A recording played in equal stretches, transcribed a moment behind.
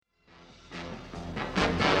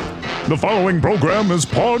The following program is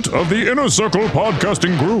part of the Inner Circle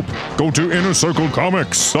podcasting group. Go to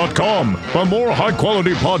InnerCircleComics.com for more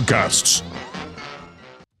high-quality podcasts.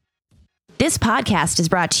 This podcast is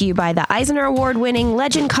brought to you by the Eisner Award-winning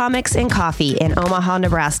Legend Comics and Coffee in Omaha,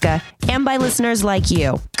 Nebraska, and by listeners like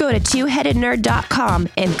you. Go to twoheadednerd.com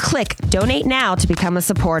and click Donate Now to become a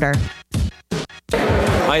supporter.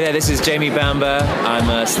 Hi there, this is Jamie Bamber. I'm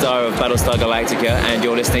a star of Battlestar Galactica, and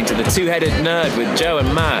you're listening to The Two-Headed Nerd with Joe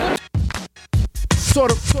and Matt. Sort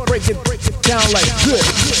of break it down like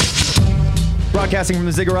this. Broadcasting from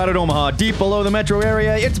the Ziggurat at Omaha, deep below the metro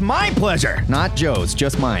area, it's my pleasure, not Joe's,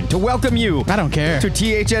 just mine, to welcome you. I don't care. To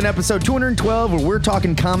THN episode 212, where we're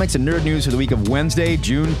talking comics and nerd news for the week of Wednesday,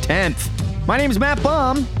 June 10th. My name's Matt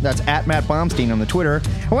Baum. That's at Matt Baumstein on the Twitter.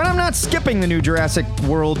 And when I'm not skipping the new Jurassic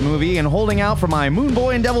World movie and holding out for my Moon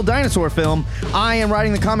Boy and Devil Dinosaur film, I am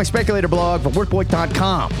writing the Comic Speculator blog for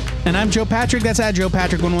WorkBoy.com. And I'm Joe Patrick. That's at Joe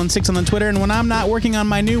Patrick116 on the Twitter. And when I'm not working on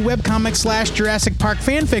my new webcomic / Jurassic Park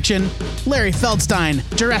fanfiction, Larry Feldstein,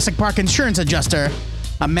 Jurassic Park insurance adjuster.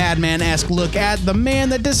 A madman-esque look at the man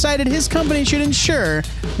that decided his company should insure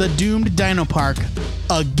the doomed Dino Park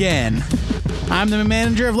again. I'm the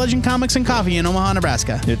manager of Legend Comics and Coffee in Omaha,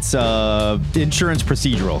 Nebraska. It's insurance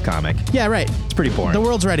procedural comic. Yeah, right. It's pretty boring. The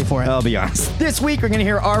world's ready for it. I'll be honest. This week, we're going to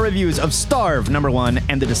hear our reviews of Starve, #1,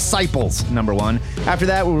 and The Disciples, #1. After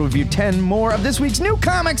that, we'll review 10 more of this week's new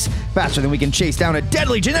comics faster than we can chase down a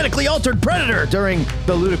deadly, genetically altered predator during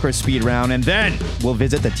the ludicrous speed round. And then we'll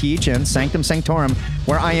visit the THN Sanctum Sanctorum,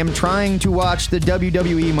 where I am trying to watch the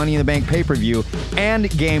WWE Money in the Bank pay-per-view and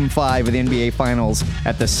Game 5 of the NBA Finals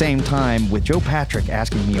at the same time, with Joe Patrick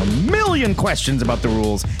asking me a million questions about the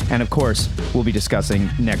rules. And of course, we'll be discussing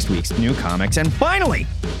next week's new comics. And finally,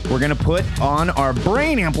 we're going to put on our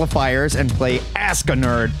brain amplifiers and play Ask a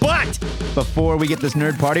Nerd. But before we get this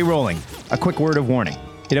nerd party rolling, a quick word of warning.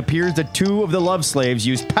 It appears that 2 of the love slaves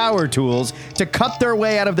used power tools to cut their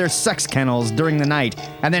way out of their sex kennels during the night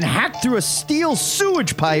and then hacked through a steel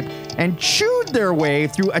sewage pipe and chewed their way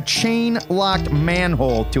through a chain-locked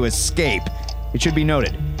manhole to escape. It should be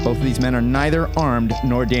noted, both of these men are neither armed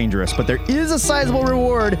nor dangerous, but there is a sizable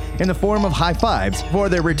reward in the form of high fives for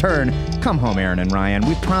their return. Come home, Aaron and Ryan.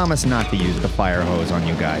 We promise not to use the fire hose on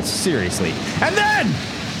you guys. Seriously. And then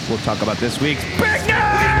we'll talk about this week's big news!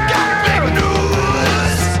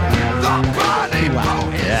 Wow.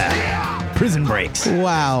 Yeah. Prison breaks.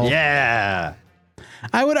 Wow. Yeah.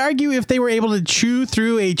 I would argue if they were able to chew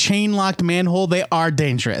through a chain-locked manhole, they are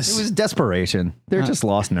dangerous. It was desperation. They're just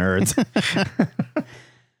lost nerds.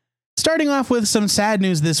 Starting off with some sad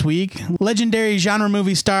news this week, legendary genre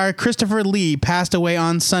movie star Christopher Lee passed away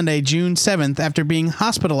on Sunday, June 7th, after being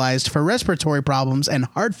hospitalized for respiratory problems and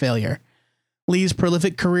heart failure. Lee's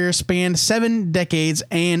prolific career spanned 7 decades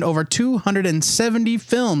and over 270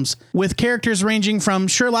 films, with characters ranging from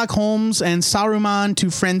Sherlock Holmes and Saruman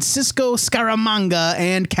to Francisco Scaramanga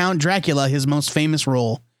and Count Dracula, his most famous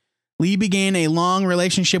role. Lee began a long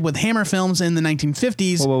relationship with Hammer Films in the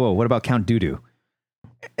 1950s. Whoa. What about Count Dooku?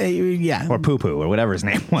 Yeah. Or Poo-Poo, or whatever his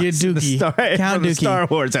name was. Dookie. Count Dookie. Star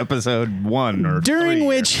Wars Episode 1 or during 3,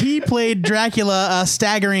 which he played Dracula a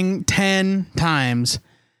staggering 10 times.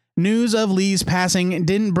 News of Lee's passing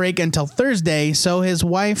didn't break until Thursday, so his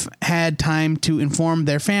wife had time to inform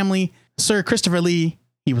their family. Sir Christopher Lee,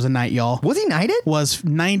 he was a knight, y'all. Was he knighted? Was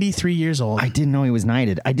 93 years old. I didn't know he was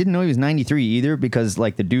knighted. I didn't know he was 93 either, because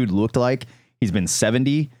like the dude looked like he's been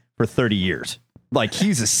 70 for 30 years. Like,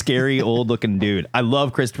 he's a scary old looking dude. I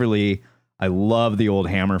love Christopher Lee. I love the old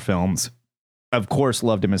Hammer films. Of course,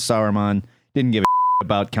 loved him as Saruman. Didn't give a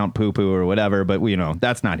about Count Poo-Poo or whatever, but you know,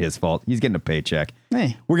 that's not his fault. He's getting a paycheck.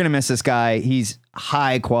 Hey, we're going to miss this guy. He's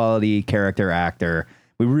high quality character actor.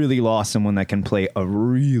 We really lost someone that can play a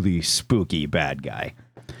really spooky bad guy.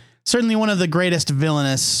 Certainly one of the greatest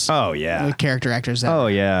villainous character actors ever. Oh,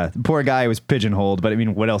 yeah. The poor guy was pigeonholed, but I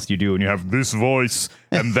mean, what else do you do when you have this voice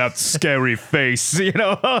and that scary face? You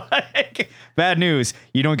know, like, bad news.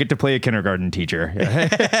 You don't get to play a kindergarten teacher.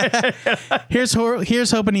 Here's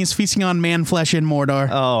hoping he's feasting on man flesh in Mordor.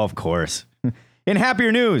 Oh, of course. In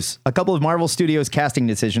happier news, a couple of Marvel Studios casting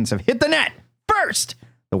decisions have hit the net. First,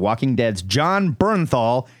 The Walking Dead's Jon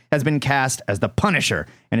Bernthal has been cast as the Punisher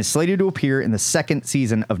and is slated to appear in the 2nd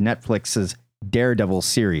season of Netflix's Daredevil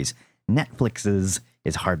series. Netflix's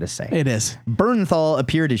is hard to say. It is. Bernthal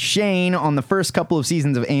appeared as Shane on the first couple of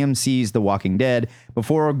seasons of AMC's The Walking Dead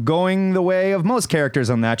before going the way of most characters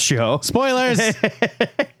on that show. Spoilers!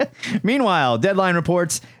 Meanwhile, Deadline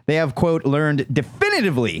reports they have, quote, learned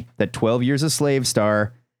definitively that 12 Years a Slave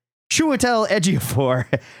star Chiwetel Ejiofor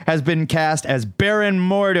has been cast as Baron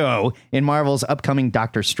Mordo in Marvel's upcoming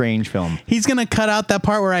Doctor Strange film. He's going to cut out that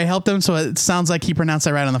part where I helped him, so it sounds like he pronounced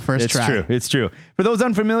it right on the first try. It's true. For those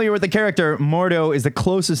unfamiliar with the character, Mordo is the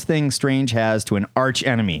closest thing Strange has to an arch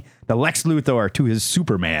enemy, the Lex Luthor to his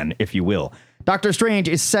Superman, if you will. Doctor Strange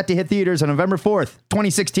is set to hit theaters on November 4th,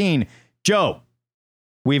 2016. Joe,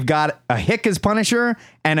 we've got a Hick as Punisher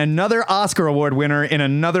and another Oscar Award winner in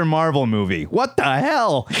another Marvel movie. What the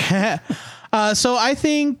hell? So I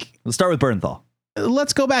think... Let's start with Bernthal.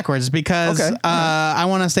 Let's go backwards because I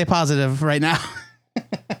want to stay positive right now.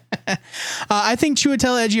 I think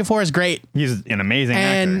Chiwetel Ejiofor is great. He's an amazing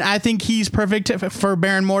actor. And I think he's perfect for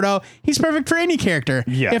Baron Mordo. He's perfect for any character.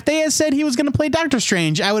 Yeah. If they had said he was going to play Doctor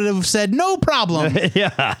Strange, I would have said no problem.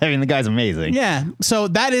 Yeah, I mean, the guy's amazing. Yeah, so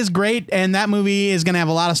that is great, and that movie is going to have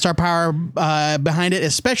a lot of star power behind it,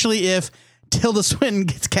 especially if Tilda Swinton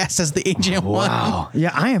gets cast as the Ancient One. Wow.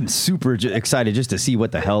 Yeah, I am super excited just to see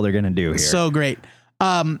what the hell they're going to do here. So great.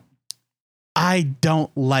 I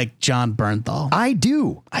don't like John Bernthal. I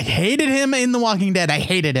do. I hated him in The Walking Dead. I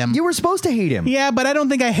hated him. You were supposed to hate him. Yeah, but I don't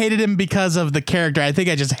think I hated him because of the character. I think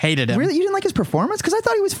I just hated him. Really? You didn't like his performance? Because I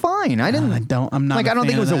thought he was fine. I'm not like, I don't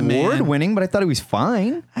think it was award winning, but I thought he was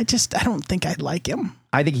fine. I don't think I like him.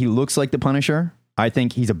 I think he looks like the Punisher. I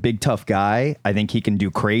think he's a big, tough guy. I think he can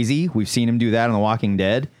do crazy. We've seen him do that on The Walking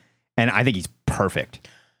Dead. And I think he's perfect.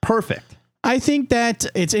 Perfect. I think that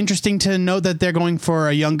it's interesting to note that they're going for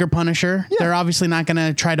a younger Punisher. Yeah. They're obviously not going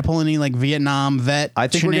to try to pull any like Vietnam vet I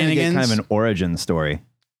think we're going to get kind of an origin story.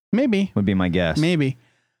 Maybe. Would be my guess. Maybe.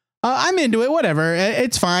 I'm into it. Whatever.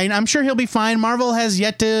 It's fine. I'm sure he'll be fine. Marvel has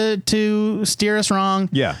yet to steer us wrong.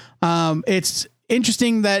 Yeah. It's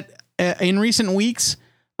interesting that in recent weeks,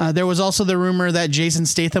 there was also the rumor that Jason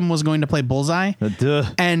Statham was going to play Bullseye.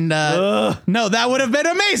 And no, that would have been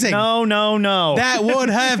amazing. No. That would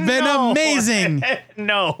have been amazing.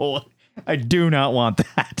 No, I do not want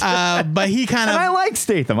that. But he kind of... I like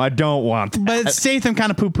Statham. I don't want that. But Statham kind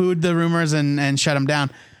of poo-pooed the rumors and shut him down.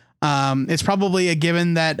 It's probably a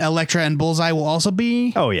given that Elektra and Bullseye will also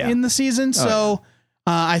be in the season. So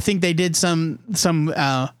I think they did some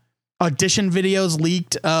audition videos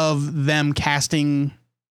leaked of them casting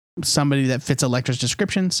somebody that fits Elektra's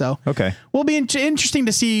description. So will be interesting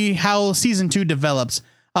to see how season 2 develops.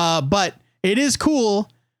 But it is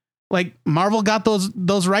cool. Like Marvel got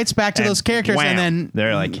those rights back to those characters, and then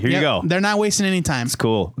they're like, here you go. They're not wasting any time. It's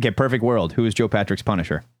cool. Okay, perfect world. Who is Joe Patrick's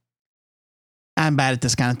Punisher? I'm bad at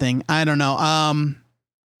this kind of thing. I don't know.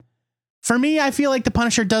 For me, I feel like the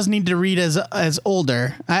Punisher does need to read as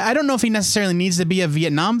older. I don't know if he necessarily needs to be a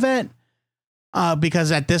Vietnam vet.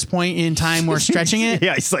 Because at this point in time, we're stretching it.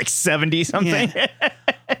 Yeah, he's like 70 something. Yeah.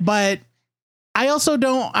 But I also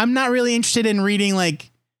I'm not really interested in reading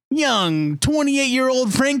like young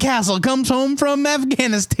 28-year-old Frank Castle comes home from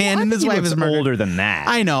Afghanistan and his wife is murdered. Older than that.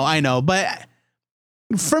 I know. But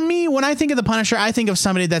for me, when I think of the Punisher, I think of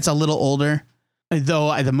somebody that's a little older.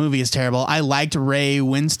 Though the movie is terrible. I liked Ray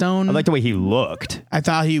Winstone. I liked the way he looked. I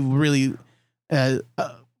thought he really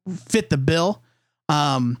fit the bill.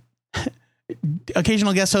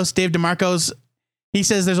 Occasional guest host Dave DeMarco's, he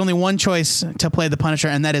says there's only one choice to play the Punisher,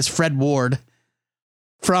 and that is Fred Ward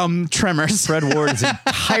from Tremors. Fred Ward is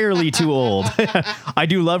entirely too old. I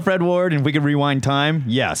do love Fred Ward, and if we could rewind time,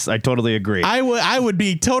 yes, I totally agree. I would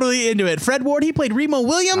be totally into it. Fred Ward, he played Remo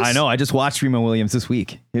Williams. I know. I just watched Remo Williams this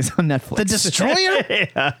week. He's on Netflix. The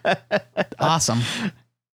Destroyer? Awesome.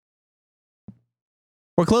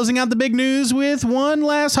 We're closing out the big news with one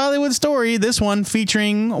last Hollywood story, this one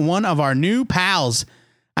featuring one of our new pals.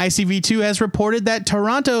 ICV2 has reported that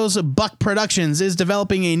Toronto's Buck Productions is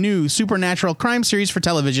developing a new supernatural crime series for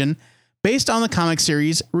television based on the comic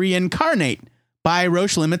series Reincarnate by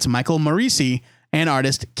Roche Limit's Michael Morisi and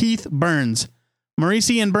artist Keith Burns.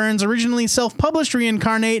 Morisi and Burns originally self-published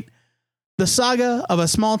Reincarnate, the saga of a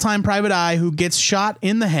small-time private eye who gets shot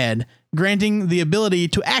in the head, granting the ability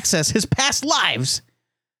to access his past lives.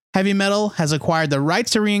 Heavy Metal has acquired the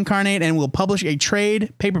rights to Reincarnate and will publish a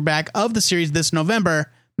trade paperback of the series this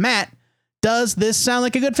November. Matt, does this sound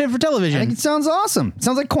like a good fit for television? I think it sounds awesome. It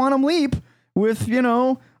sounds like Quantum Leap with,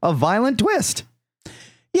 a violent twist.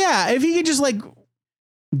 Yeah, if he could just like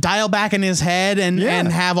dial back in his head and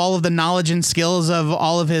have all of the knowledge and skills of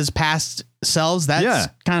all of his past selves,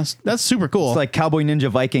 that's super cool. It's like Cowboy Ninja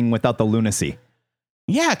Viking without the lunacy.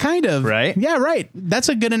 Yeah, kind of. Right? Yeah, right. That's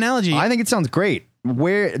a good analogy. I think it sounds great.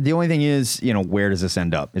 The only thing is, where does this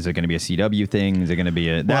end up? Is it going to be a CW thing? Is it going to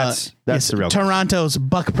be that's the real Toronto's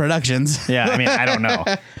Buck Productions. Yeah, I mean, I don't know.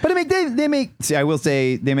 But I will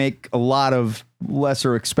say they make a lot of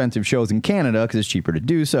lesser expensive shows in Canada because it's cheaper to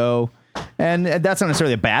do so. And that's not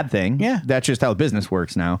necessarily a bad thing. Yeah. That's just how business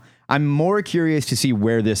works now. I'm more curious to see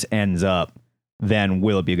where this ends up than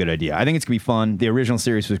will it be a good idea. I think it's going to be fun. The original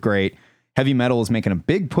series was great. Heavy Metal is making a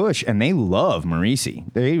big push, and they love Morrissey.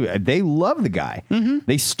 They love the guy. Mm-hmm.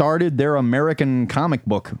 They started their American comic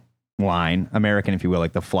book line, American, if you will,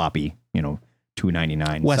 like the floppy,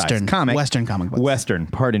 $2.99 Western comic. Western comic books. Western,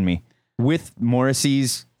 pardon me, with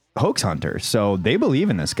Morrissey's Hoax Hunter. So they believe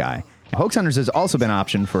in this guy. Hoax Hunters has also been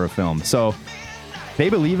optioned for a film. So they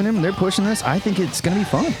believe in him. They're pushing this. I think it's going to be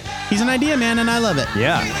fun. He's an idea man, and I love it.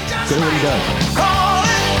 Yeah. Good at what he does.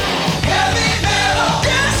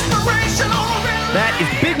 That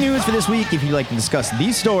is big news for this week. If you'd like to discuss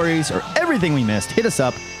these stories or everything we missed, hit us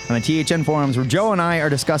up on the THN forums where Joe and I are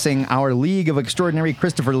discussing our League of Extraordinary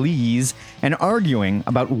Christopher Lees and arguing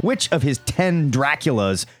about which of his 10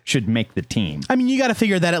 Draculas should make the team. I mean, you got to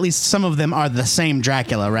figure that at least some of them are the same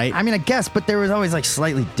Dracula, right? I mean, I guess, but there was always like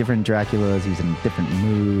slightly different Draculas. He was in a different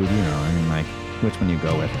mood, which one you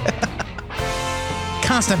go with?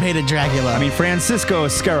 Constipated Dracula. I mean, Francisco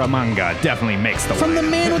Scaramanga definitely makes the From the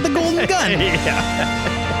man with the golden gun. Yeah.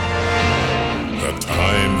 The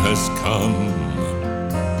time has come,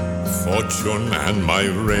 fortune and my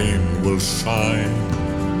reign will shine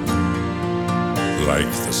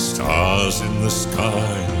like the stars in the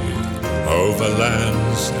sky over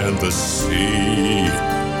lands and the sea.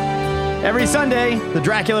 Every Sunday, the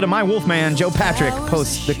Dracula to my Wolfman, Joe Patrick,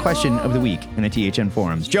 posts the question of the week in the THN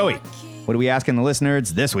forums. Joey, what are we asking the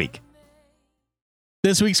listeners this week?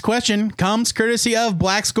 This week's question comes courtesy of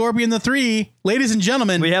Black Scorpion the 3. Ladies and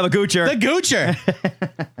gentlemen, We have a Goocher. the Goocher.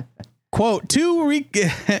 Quote,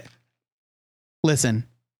 Listen,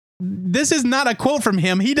 this is not a quote from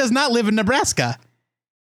him. He does not live in Nebraska.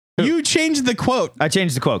 You changed the quote. I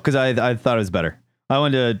changed the quote because I thought it was better. I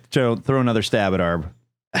wanted to throw another stab at Arb.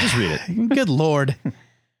 Just read it. Good Lord.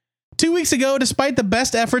 2 weeks ago, despite the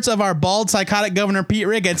best efforts of our bald, psychotic Governor Pete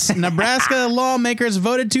Ricketts, Nebraska lawmakers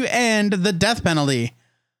voted to end the death penalty.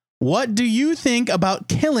 What do you think about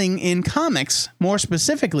killing in comics? More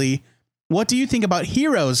specifically, what do you think about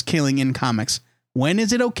heroes killing in comics? When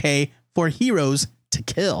is it okay for heroes to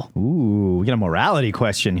kill? Ooh, we got a morality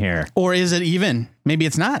question here. Or is it even? Maybe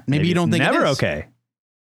it's not. Maybe you don't think never it is. Okay.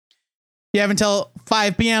 You have until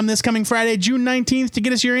 5 p.m. this coming Friday, June 19th to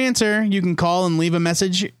get us your answer. You can call and leave a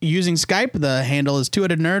message using Skype. The handle is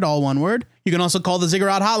Two-Headed Nerd, all one word. You can also call the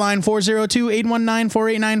Ziggurat hotline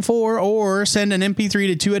 402-819-4894 or send an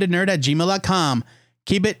MP3 to twoheadednerd@gmail.com.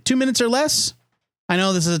 Keep it 2 minutes or less. I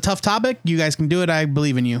know this is a tough topic. You guys can do it. I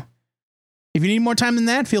believe in you. If you need more time than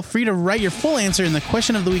that, feel free to write your full answer in the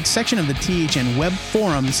Question of the Week section of the THN web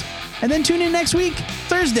forums. And then tune in next week,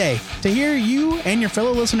 Thursday, to hear you and your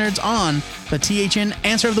fellow listeners on the THN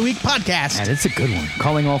Answer of the Week podcast. And it's a good one.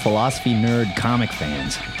 Calling all philosophy nerd comic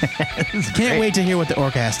fans. Can't wait to hear what the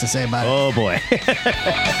Orca has to say about it. Oh, boy.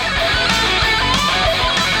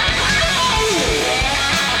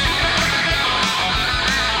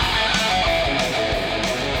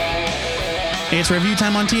 It's review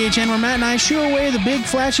time on THN, where Matt and I shoo away the big,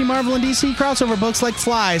 flashy Marvel and DC crossover books like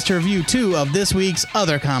flies to review 2 of this week's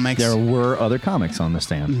other comics. There were other comics on the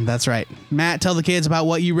stand. That's right. Matt, tell the kids about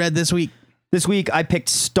what you read this week. This week, I picked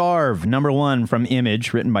Starve, #1 from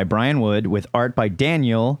Image, written by Brian Wood, with art by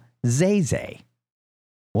Daniel Zeze.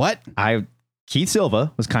 What? Keith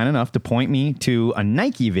Silva was kind enough to point me to a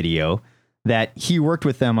Nike video that he worked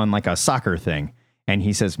with them on like a soccer thing. And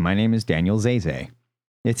he says, my name is Daniel Zeze.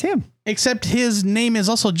 It's him. Except his name is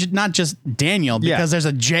also not just Daniel, because there's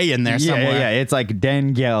a J in there somewhere. Yeah. It's like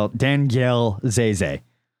Daniel Zeze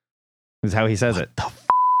is how he says it.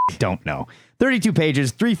 Don't know. 32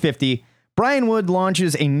 pages, $3.50. Brian Wood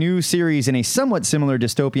launches a new series in a somewhat similar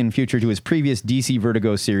dystopian future to his previous DC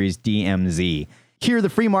Vertigo series, DMZ. Here, the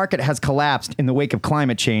free market has collapsed in the wake of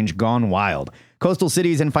climate change gone wild. Coastal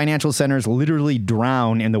cities and financial centers literally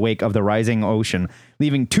drown in the wake of the rising ocean,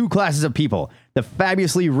 leaving 2 classes of people: the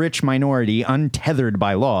fabulously rich minority untethered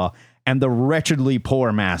by law, and the wretchedly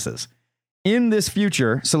poor masses. In this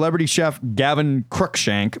future, celebrity chef Gavin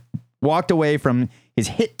Cruikshank walked away from his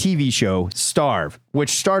hit TV show, Starve, which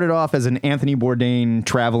started off as an Anthony Bourdain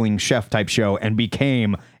traveling chef type show and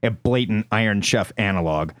became a blatant Iron Chef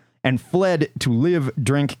analog, and fled to live,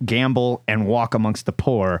 drink, gamble, and walk amongst the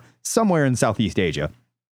poor somewhere in Southeast Asia.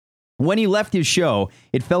 When he left his show,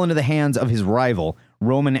 it fell into the hands of his rival,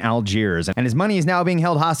 Roman Algiers, and his money is now being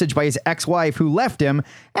held hostage by his ex-wife, who left him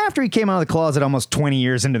after he came out of the closet almost 20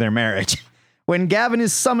 years into their marriage. When Gavin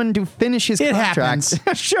is summoned to finish his contract.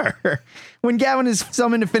 Sure. When Gavin is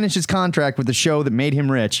summoned to finish his contract with the show that made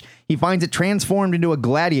him rich, he finds it transformed into a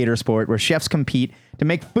gladiator sport where chefs compete to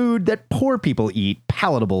make food that poor people eat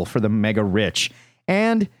palatable for the mega rich.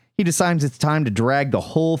 And he decides it's time to drag the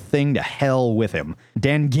whole thing to hell with him.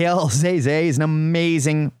 Daniel Zeze is an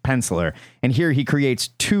amazing penciler, and here he creates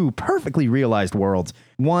two perfectly realized worlds.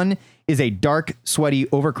 One is a dark, sweaty,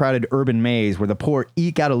 overcrowded urban maze where the poor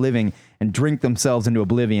eke out a living and drink themselves into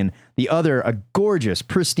oblivion. The other, a gorgeous,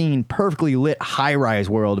 pristine, perfectly lit high-rise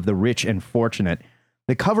world of the rich and fortunate.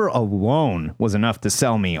 The cover alone was enough to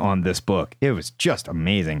sell me on this book. It was just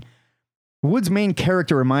amazing. Wood's main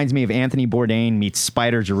character reminds me of Anthony Bourdain meets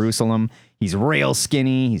Spider Jerusalem. He's rail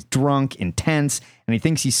skinny, he's drunk, intense, and he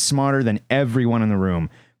thinks he's smarter than everyone in the room.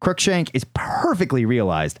 Crookshank is perfectly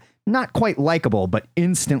realized, not quite likable, but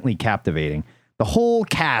instantly captivating. The whole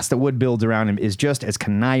cast that Wood builds around him is just as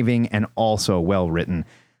conniving and also well written.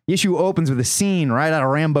 The issue opens with a scene right out of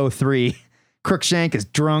Rambo 3. Crookshank is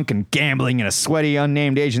drunk and gambling in a sweaty,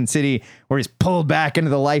 unnamed Asian city where he's pulled back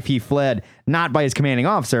into the life he fled, not by his commanding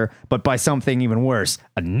officer, but by something even worse,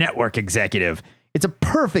 a network executive. It's a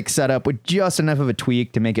perfect setup with just enough of a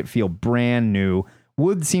tweak to make it feel brand new.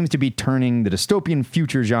 Wood seems to be turning the dystopian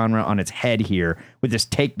future genre on its head here with this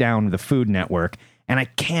takedown of the Food Network, and I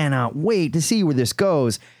cannot wait to see where this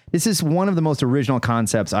goes. This is one of the most original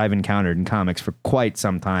concepts I've encountered in comics for quite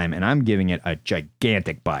some time, and I'm giving it a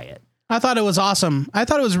gigantic buy it. I thought it was awesome. I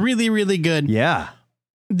thought it was really, really good. Yeah.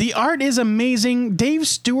 The art is amazing. Dave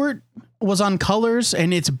Stewart was on colors,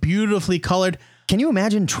 and it's beautifully colored. Can you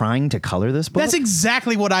imagine trying to color this book? That's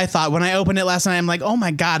exactly what I thought when I opened it last night. I'm like, oh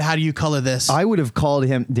my God, how do you color this? I would have called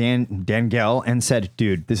him Daniel and said,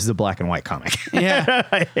 dude, this is a black and white comic.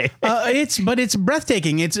 Yeah. It's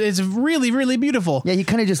breathtaking. It's really, really beautiful. Yeah, he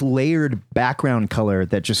kind of just layered background color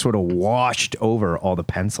that just sort of washed over all the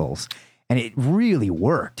pencils. And it really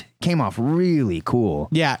worked. Came off really cool.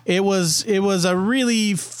 Yeah, it was a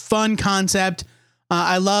really fun concept.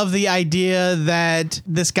 I love the idea that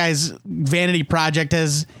this guy's vanity project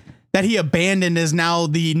that he abandoned is now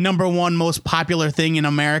the #1 most popular thing in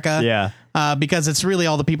America. Yeah. Because it's really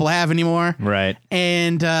all the people have anymore. Right.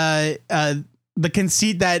 And the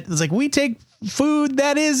conceit that it's like, we take food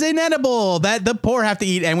that is inedible that the poor have to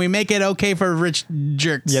eat and we make it okay for rich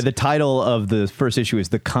jerks. Yeah, the title of the first issue is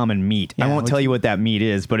The Common Meat. Yeah, I won't tell you what that meat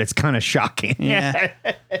is, but it's kind of shocking. Yeah.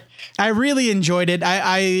 I really enjoyed it.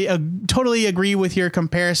 I totally agree with your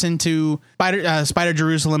comparison to Spider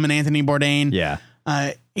Jerusalem and Anthony Bourdain. Yeah.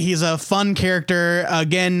 He's a fun character.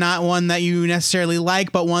 Again, not one that you necessarily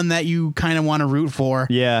like, but one that you kind of want to root for.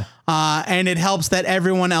 Yeah. And it helps that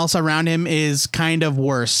everyone else around him is kind of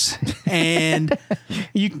worse. And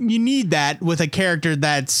you need that with a character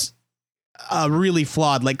that's really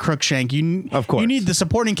flawed, like Crookshank. Of course. You need the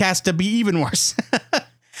supporting cast to be even worse.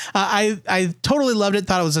 I totally loved it.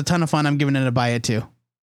 Thought it was a ton of fun. I'm giving it a buy it too.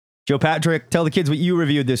 Joe Patrick, tell the kids what you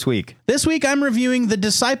reviewed this week. This week, I'm reviewing The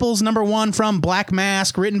Disciples #1 from Black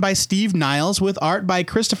Mask, written by Steve Niles, with art by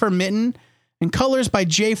Christopher Mitten and colors by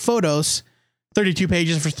Jay Photos. 32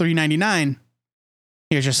 pages for $3.99.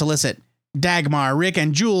 Here's your solicit. Dagmar, Rick,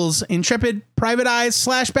 and Jules, intrepid private eyes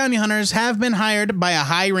 / bounty hunters, have been hired by a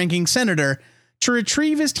high-ranking senator to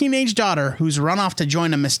retrieve his teenage daughter, who's run off to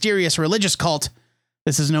join a mysterious religious cult.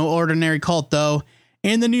 This is no ordinary cult, though.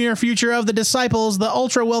 In the near future of the Disciples, the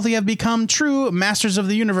ultra-wealthy have become true masters of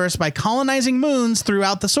the universe by colonizing moons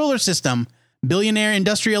throughout the solar system. Billionaire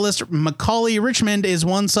industrialist Macaulay Richmond is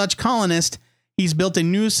one such colonist. He's built a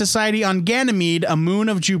new society on Ganymede, a moon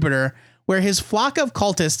of Jupiter, where his flock of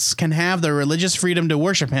cultists can have the religious freedom to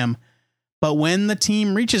worship him. But when the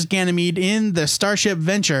team reaches Ganymede in the Starship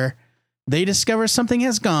Venture, they discover something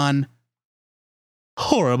has gone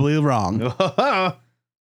horribly wrong.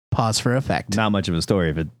 Pause for effect. Not much of a story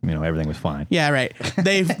if it, everything was fine. Yeah, right.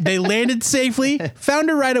 They landed safely, found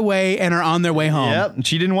her right away, and are on their way home. Yep.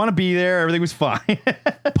 She didn't want to be there. Everything was fine.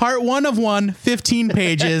 Part 1 of 1, 15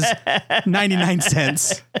 pages, 99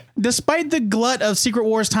 cents. Despite the glut of Secret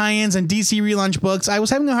Wars tie-ins and DC relaunch books, I was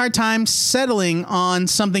having a hard time settling on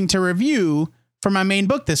something to review for my main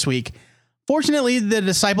book this week. Fortunately, The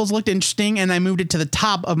Disciples looked interesting, and I moved it to the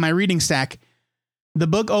top of my reading stack. The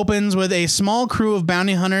book opens with a small crew of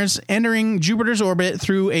bounty hunters entering Jupiter's orbit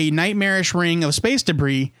through a nightmarish ring of space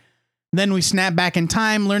debris. Then we snap back in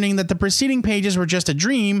time, learning that the preceding pages were just a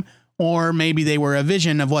dream, or maybe they were a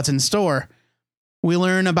vision of what's in store. We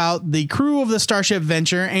learn about the crew of the Starship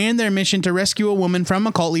Venture and their mission to rescue a woman from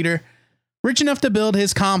a cult leader rich enough to build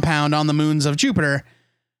his compound on the moons of Jupiter.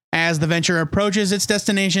 As the venture approaches its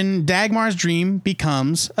destination, Dagmar's dream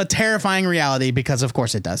becomes a terrifying reality because, of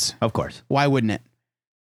course, it does. Of course. Why wouldn't it?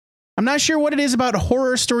 I'm not sure what it is about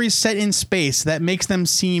horror stories set in space that makes them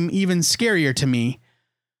seem even scarier to me.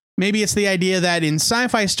 Maybe it's the idea that in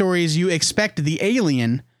sci-fi stories you expect the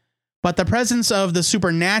alien, but the presence of the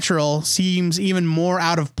supernatural seems even more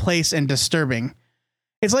out of place and disturbing.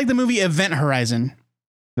 It's like the movie Event Horizon,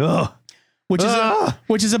 which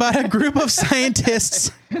is about a group of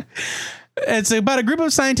scientists. It's about a group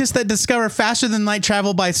of scientists that discover faster than light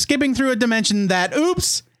travel by skipping through a dimension that,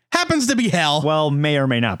 oops, happens to be hell. Well, may or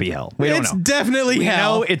may not be hell. We don't know. It's definitely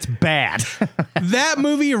hell. No, it's bad. That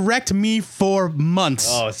movie wrecked me for months.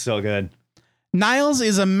 Oh, it's so good. Niles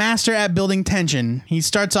is a master at building tension. He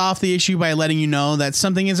starts off the issue by letting you know that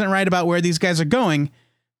something isn't right about where these guys are going,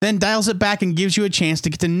 then dials it back and gives you a chance to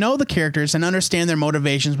get to know the characters and understand their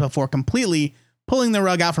motivations before completely pulling the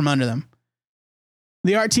rug out from under them.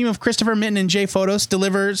 The art team of Christopher Mitten and Jay Fotos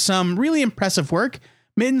deliver some really impressive work.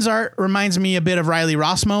 Mitten's art reminds me a bit of Riley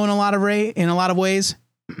Rossmo in a lot of ways.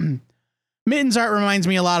 Mitten's art reminds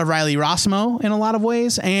me a lot of Riley Rossmo in a lot of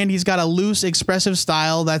ways, and he's got a loose, expressive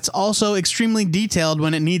style that's also extremely detailed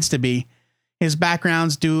when it needs to be. His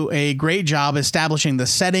backgrounds do a great job establishing the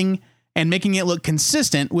setting and making it look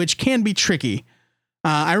consistent, which can be tricky.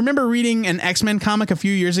 I remember reading an X-Men comic a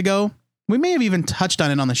few years ago. We may have even touched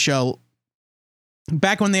on it on the show.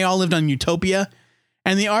 Back when they all lived on Utopia,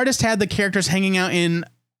 and the artist had the characters hanging out in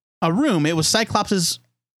a room. It was Cyclops'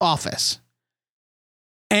 office.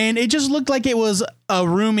 And it just looked like it was a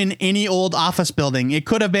room in any old office building. It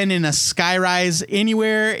could have been in a skyrise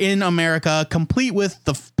anywhere in America, complete with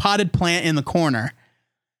the potted plant in the corner.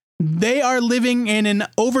 They are living in an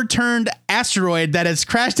overturned asteroid that has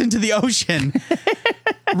crashed into the ocean.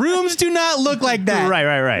 Rooms do not look like that.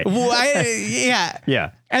 Right. Well,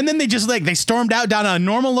 yeah. And then they stormed out down a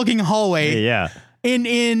normal looking hallway. Yeah.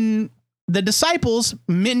 In The Disciples,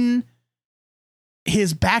 Mitten,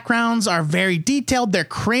 his backgrounds are very detailed. They're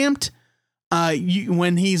cramped.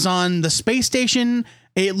 When he's on the space station,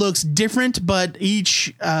 it looks different, but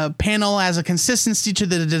each panel has a consistency to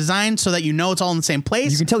the design so that you know it's all in the same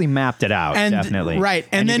place. You can tell he mapped it out, definitely. Right.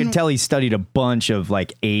 And then you can tell he studied a bunch of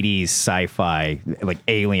like 80s sci-fi, like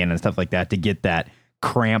Alien and stuff like that to get that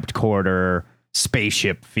cramped quarter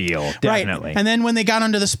spaceship feel. Definitely. Right. And then when they got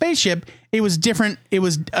onto the spaceship, it was different. It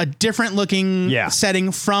was a different looking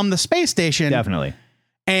setting from the space station. Definitely.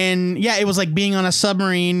 And yeah, it was like being on a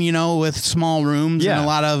submarine, with small rooms and a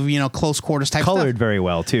lot of, close quarters type stuff. Colored very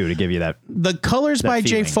well too, to give you that. The colors by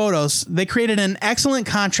feeling. Jay Fotos, they created an excellent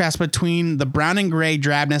contrast between the brown and gray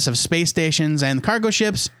drabness of space stations and cargo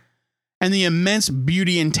ships and the immense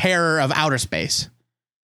beauty and terror of outer space.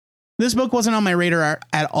 This book wasn't on my radar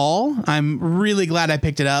at all. I'm really glad I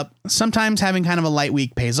picked it up. Sometimes having kind of a light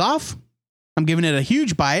week pays off. I'm giving it a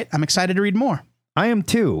huge bite. I'm excited to read more. I am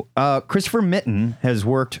too. Christopher Mitten has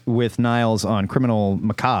worked with Niles on Criminal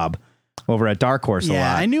Macabre over at Dark Horse a lot.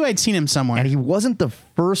 Yeah, I knew I'd seen him somewhere. And he wasn't the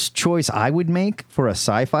first choice I would make for a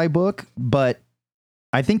sci-fi book, but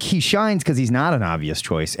I think he shines because he's not an obvious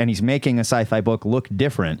choice, and he's making a sci-fi book look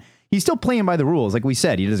different. He's still playing by the rules. Like we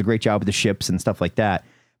said, he does a great job with the ships and stuff like that.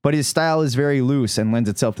 But his style is very loose and lends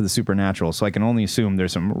itself to the supernatural, so I can only assume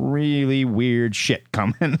there's some really weird shit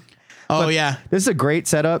coming. Oh, yeah. This is a great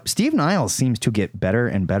setup. Steve Niles seems to get better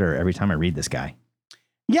and better every time I read this guy.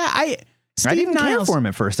 Yeah, I didn't care for him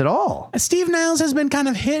at first at all. Steve Niles has been kind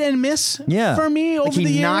of hit and miss for me over the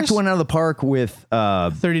years. He knocked one out of the park with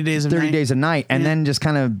 30 Days of Night, and then just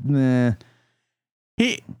kind of...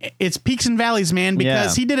 It's peaks and valleys, man,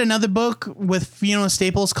 because he did another book with Fiona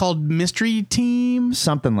Staples called Mystery Team.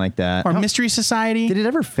 Something like that. Or Mystery Society. Did it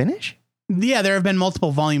ever finish? Yeah, there have been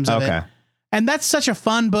multiple volumes of it. And that's such a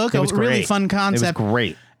fun book, a really fun concept. It was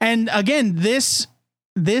great. And again, this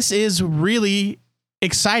is really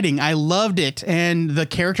exciting. I loved it. And the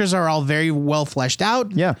characters are all very well fleshed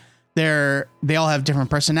out. Yeah. They all have different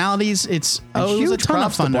personalities. It was a ton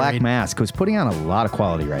of fun. Black Mask was putting on a lot of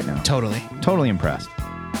quality right now. Totally impressed.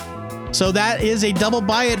 So that is a double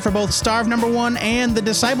buy it for both Starve #1 and The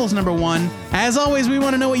Disciples #1. As always, we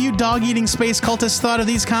want to know what you dog-eating space cultists thought of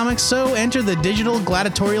these comics, so enter the digital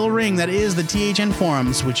gladiatorial ring that is the THN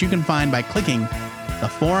forums, which you can find by clicking the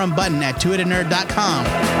forum button at twoheadednerd.com.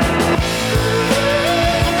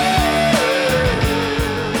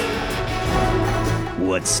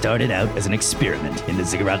 What started out as an experiment in the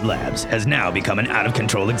Ziggurat Labs has now become an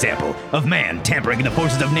out-of-control example of man tampering in the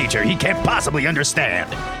forces of nature he can't possibly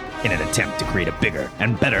understand. In an attempt to create a bigger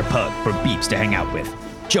and better pug for Beeps to hang out with,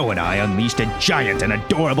 Joe and I unleashed a giant and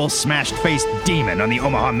adorable smashed-faced demon on the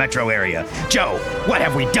Omaha metro area. Joe, what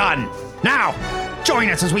have we done? Now! Join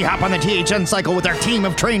us as we hop on the THN cycle with our team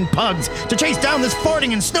of trained pugs to chase down this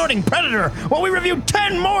farting and snorting predator while we review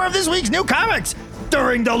 10 more of this week's new comics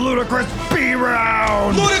during the Ludicrous B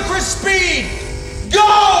Round. Ludicrous Speed!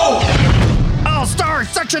 Go! All-Star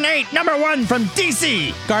Section 8, number 1 from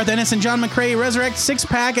DC. Garth Ennis and John McCrae resurrect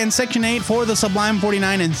 6-pack and Section 8 for the Sublime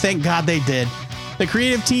 49, and thank God they did. The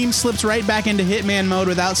creative team slips right back into Hitman mode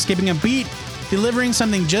without skipping a beat, delivering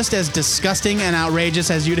something just as disgusting and outrageous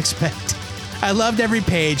as you'd expect. I loved every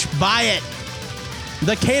page. Buy it.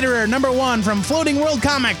 The Caterer, number 1 from Floating World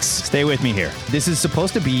Comics. Stay with me here. This is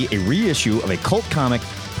supposed to be a reissue of a cult comic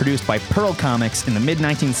produced by Pearl Comics in the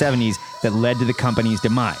mid-1970s that led to the company's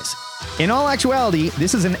demise. In all actuality,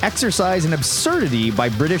 this is an exercise in absurdity by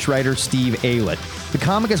British writer Steve Aylett. The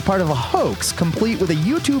comic is part of a hoax, complete with a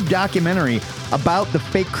YouTube documentary about the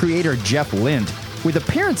fake creator Jeff Lint, with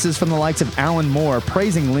appearances from the likes of Alan Moore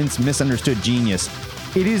praising Lint's misunderstood genius.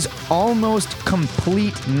 It is almost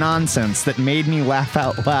complete nonsense that made me laugh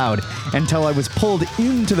out loud until I was pulled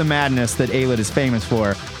into the madness that Aylett is famous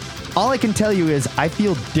for. All I can tell you is I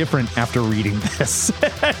feel different after reading this.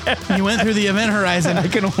 You went through the event horizon. I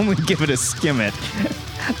can only give it a skim it.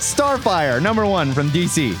 Starfire, number 1 from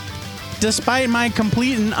DC. Despite my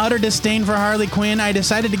complete and utter disdain for Harley Quinn, I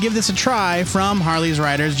decided to give this a try from Harley's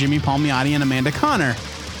writers Jimmy Palmiotti and Amanda Conner.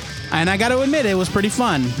 And I gotta admit, it was pretty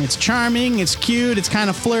fun. It's charming, it's cute, it's kind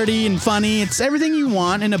of flirty and funny. It's everything you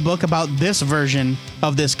want in a book about this version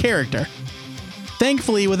of this character.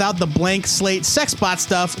 Thankfully, without the blank slate sex bot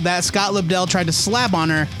stuff that Scott Lobdell tried to slap on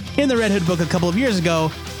her in the Red Hood book a couple of years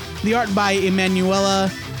ago, the art by Emanuela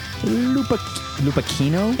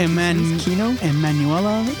Lupacchino?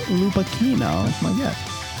 Emanuela Lupacchino. That's my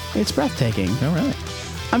guess. It's breathtaking. All right.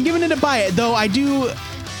 I'm giving it a buy it, though I do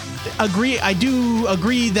agree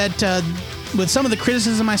that with some of the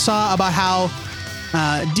criticism I saw about how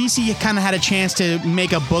DC kind of had a chance to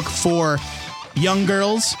make a book for young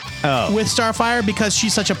girls with Starfire because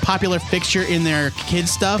she's such a popular fixture in their kids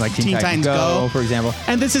stuff, like Teen Titans Go, for example.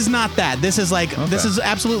 And this is not that. This is this is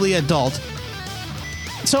absolutely adult.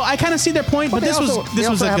 So I kind of see their point, but this was a good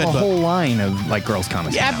book. They have a whole line of like girls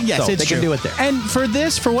comics. Yeah, now, yes, so it's they true. can do it there. And for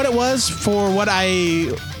this, for what it was, for what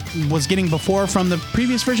I was getting before from the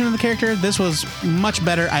previous version of the character, this was much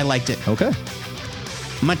better. I liked it. Okay.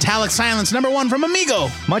 Metallic Silence, number 1 from Amigo.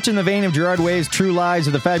 Much in the vein of Gerard Way's True Lives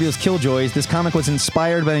of the Fabulous Killjoys, this comic was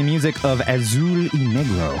inspired by the music of Azul y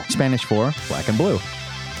Negro, Spanish for black and blue,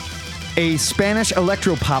 a Spanish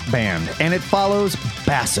electropop band, and it follows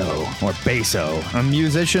Basso, a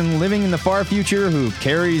musician living in the far future who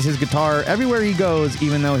carries his guitar everywhere he goes,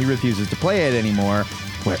 even though he refuses to play it anymore,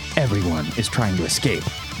 where everyone is trying to escape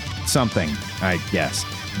something, I guess.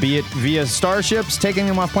 Be it via starships taking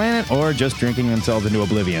them off planet or just drinking themselves into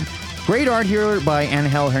oblivion. Great art here by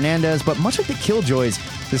Angel Hernandez, but much like the Killjoys,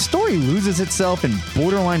 the story loses itself in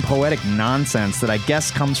borderline poetic nonsense that I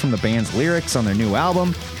guess comes from the band's lyrics on their new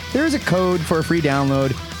album. There is a code for a free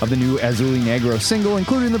download of the new Azul y Negro single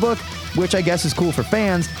included in the book, which I guess is cool for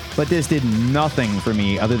fans, but this did nothing for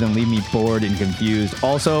me other than leave me bored and confused.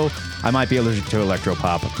 Also, I might be allergic to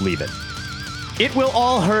electropop. Leave it. It Will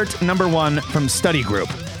All Hurt, number 1 from Study Group.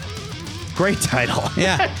 Great title.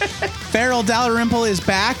 Yeah. Farrell Dalrymple is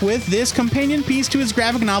back with this companion piece to his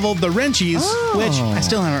graphic novel, The Wrenchies, which I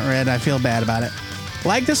still haven't read. I feel bad about it.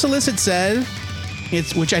 Like the solicit said,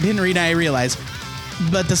 which I didn't read, I realize,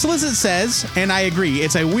 but the solicit says, and I agree,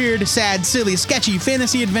 it's a weird, sad, silly, sketchy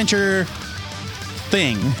fantasy adventure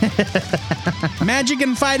thing. Magic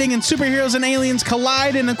and fighting and superheroes and aliens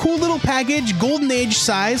collide in a cool little package, Golden Age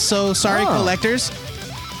size, so sorry, collectors.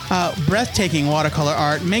 Breathtaking watercolor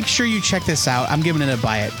art. Make sure you check this out. I'm giving it a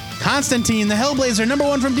buy it. Constantine, the Hellblazer, number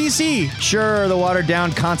 1 from DC. Sure, the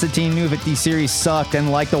watered-down Constantine New 50 series sucked,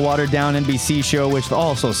 and like the watered-down NBC show, which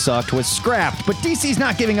also sucked, was scrapped, but DC's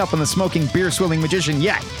not giving up on the smoking, beer-swilling magician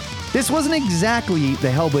yet. This wasn't exactly the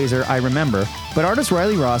Hellblazer I remember, but artist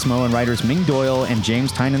Riley Rossmo and writers Ming Doyle and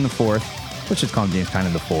James Tynion IV, let's just call him James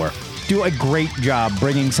Tynion IV, do a great job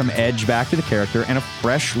bringing some edge back to the character and a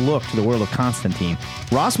fresh look to the world of Constantine.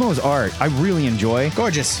 Rossmo's art, I really enjoy.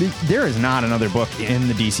 Gorgeous. There is not another book in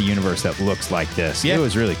the DC universe that looks like this. It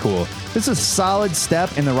was really cool. This is a solid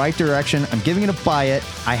step in the right direction. I'm giving it a buy it.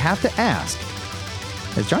 I have to ask,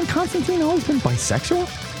 has John Constantine always been bisexual?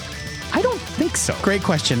 I don't think so. Great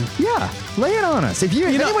question. Yeah, lay it on us. If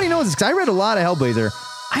anybody knows this, because I read a lot of Hellblazer,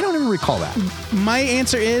 I don't even recall that. My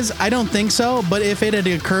answer is I don't think so, but if it had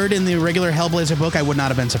occurred in the regular Hellblazer book, I would not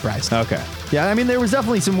have been surprised. Okay. Yeah, I mean, there was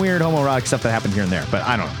definitely some weird homoerotic stuff that happened here and there, but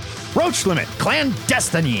I don't know. Roach Limit,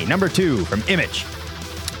 Clandestiny, number 2 from Image.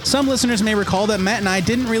 Some listeners may recall that Matt and I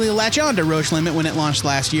didn't really latch on to Roche Limit when it launched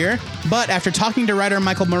last year, but after talking to writer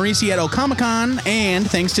Michael Morisi at Okamicon, and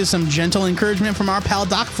thanks to some gentle encouragement from our pal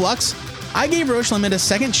Doc Flux, I gave Roche Limit a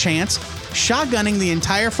second chance, shotgunning the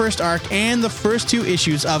entire first arc and the first 2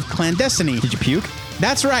 issues of Clandestiny. Did you puke?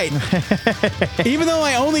 That's right. Even though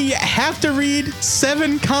I only have to read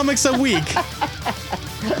 7 comics a week,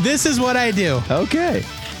 this is what I do. Okay.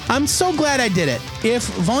 I'm so glad I did it. If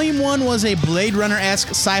Volume 1 was a Blade Runner-esque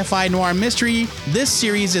sci-fi noir mystery, this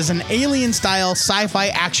series is an Alien-style sci-fi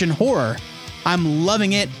action horror. I'm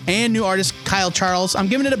loving it, and new artist Kyle Charles, I'm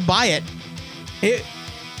giving it a buy it.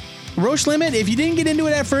 Roche Limit, if you didn't get into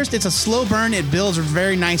it at first, it's a slow burn. It builds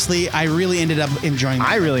very nicely. I really ended up enjoying it.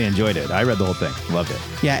 I really enjoyed it. I read the whole thing. Loved it.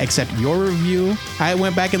 Yeah, except your review. I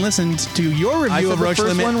went back and listened to your review of Roche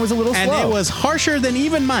Limit. The first one was a little slow. And it was harsher than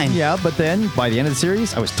even mine. Yeah, but then by the end of the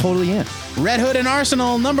series, I was totally in. Red Hood and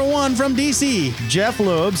Arsenal, #1 from DC. Jeff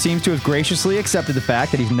Loeb seems to have graciously accepted the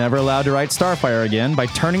fact that he's never allowed to write Starfire again by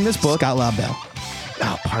turning this book... Scott Lobdell.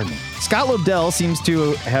 Oh, pardon me. Scott Lobdell seems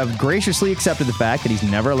to have graciously accepted the fact that he's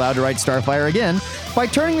never allowed to write Starfire again by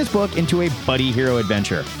turning this book into a buddy hero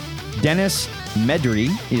adventure. Dennis Medry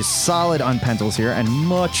is solid on pencils here and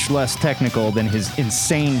much less technical than his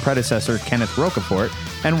insane predecessor, Kenneth Rocafort.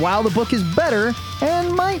 And while the book is better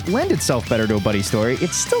and might lend itself better to a buddy story, it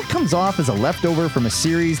still comes off as a leftover from a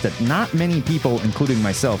series that not many people, including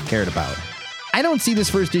myself, cared about. I don't see this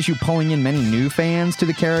first issue pulling in many new fans to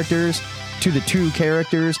the two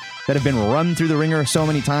characters that have been run through the ringer so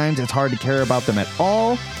many times, it's hard to care about them at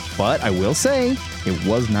all. But I will say, it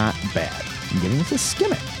was not bad. I'm giving this a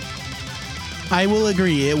skim it. I will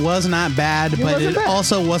agree, it was not bad, but it bad.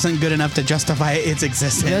 Also wasn't good enough to justify its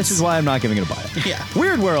existence. This is why I'm not giving it a buy. Yeah.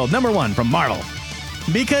 Weird World, #1 from Marvel.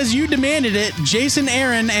 Because you demanded it, Jason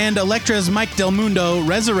Aaron and Elektra's Mike Del Mundo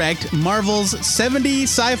resurrect Marvel's 70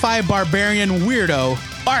 sci-fi barbarian weirdo,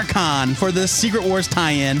 Archon, for the Secret Wars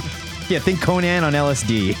tie-in. Yeah, think Conan on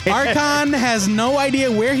LSD. Archon has no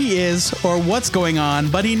idea where he is or what's going on,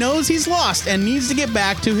 but he knows he's lost and needs to get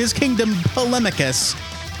back to his kingdom, Polemachus.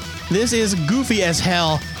 This is goofy as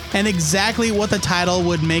hell, and exactly what the title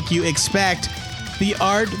would make you expect. The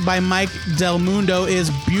art by Mike Del Mundo is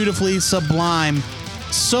beautifully sublime.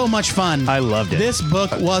 So much fun. I loved it. This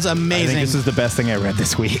book was amazing. I think this is the best thing I read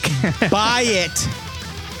this week. Buy it.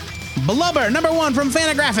 Blubber, #1 from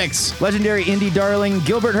Fantagraphics. Legendary indie darling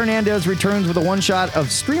Gilbert Hernandez returns with a one-shot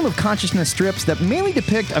of stream of consciousness strips that mainly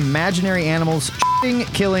depict imaginary animals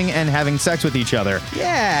killing, and having sex with each other.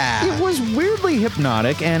 Yeah. It was weirdly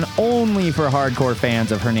hypnotic and only for hardcore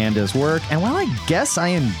fans of Hernandez's work, and while I guess I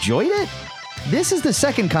enjoyed it, this is the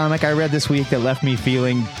second comic I read this week that left me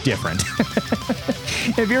feeling different.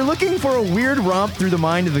 If you're looking for a weird romp through the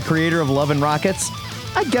mind of the creator of Love and Rockets,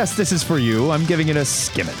 I guess this is for you. I'm giving it a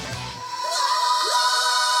skim it.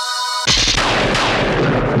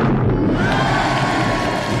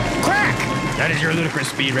 That is your ludicrous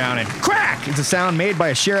speed round, and crack! It's a sound made by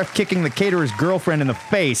a sheriff kicking the caterer's girlfriend in the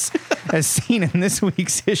face, as seen in this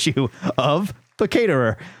week's issue of The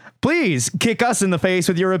Caterer. Please kick us in the face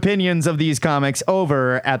with your opinions of these comics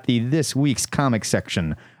over at the This Week's Comics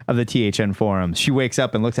section of the THN forums. She wakes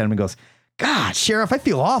up and looks at him and goes, God, Sheriff, I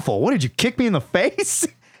feel awful. What, did you kick me in the face?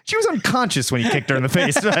 She was unconscious when he kicked her in the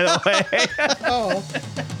face, by the way. Oh.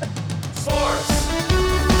 Sports.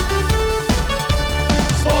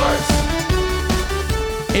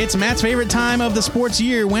 It's Matt's favorite time of the sports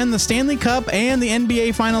year when the Stanley Cup and the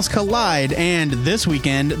NBA Finals collide, and this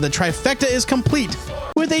weekend, the trifecta is complete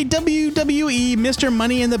with a WWE Mr.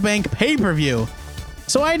 Money in the Bank pay-per-view.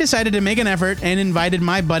 So I decided to make an effort and invited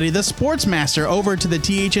my buddy, the Sportsmaster, over to the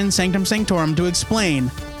THN Sanctum Sanctorum to explain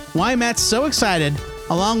why Matt's so excited,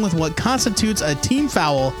 along with what constitutes a team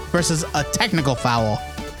foul versus a technical foul.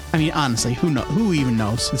 I mean, honestly, who even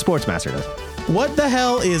knows? The Sportsmaster does. What the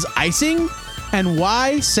hell is icing? And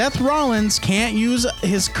why Seth Rollins can't use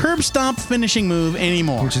his curb stomp finishing move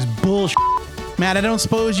anymore. Which is bullshit. Matt, I don't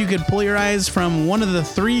suppose you could pull your eyes from one of the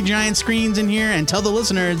 3 giant screens in here and tell the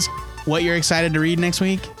listeners what you're excited to read next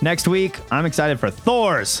week? Next week, I'm excited for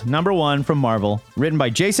Thor's #1 from Marvel, written by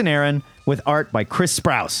Jason Aaron, with art by Chris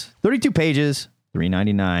Sprouse. 32 pages,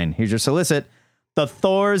 $3.99. Here's your solicit. The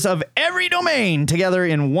Thors of every domain together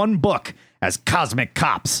in one book as cosmic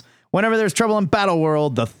cops. Whenever there's trouble in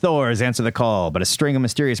Battleworld, the Thors answer the call, but a string of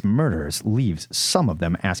mysterious murders leaves some of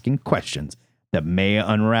them asking questions that may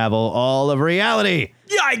unravel all of reality.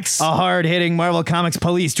 Yikes! A hard-hitting Marvel Comics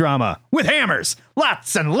police drama with hammers.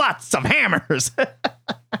 Lots and lots of hammers.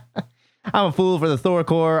 I'm a fool for the Thor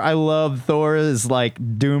Corps. I love Thor as like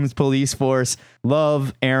Doom's police force.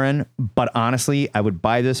 Love Aaron, but honestly, I would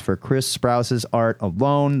buy this for Chris Sprouse's art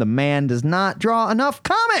alone. The man does not draw enough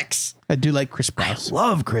comics. I do like Chris Sprouse.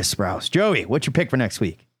 Love Chris Sprouse. Joey, what's your pick for next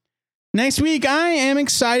week? Next week, I am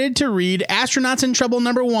excited to read Astronauts in Trouble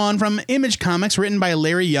 #1 from Image Comics, written by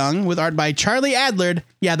Larry Young, with art by Charlie Adlard.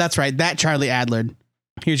 Yeah, that's right, that Charlie Adlard.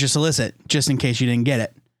 Here's your solicit, just in case you didn't get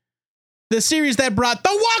it. The series that brought The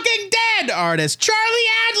Walking Dead artist Charlie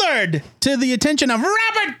Adlard to the attention of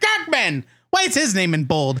Robert Kirkman. Why is his name in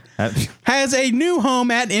bold? Has a new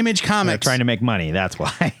home at Image Comics. They're trying to make money, that's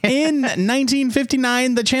why. In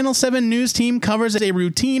 1959, the Channel 7 news team covers a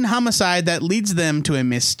routine homicide that leads them to a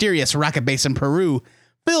mysterious rocket base in Peru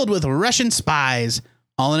filled with Russian spies.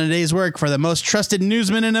 All in a day's work for the most trusted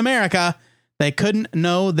newsman in America. They couldn't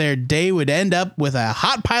know their day would end up with a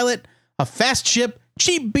hot pilot, a fast ship,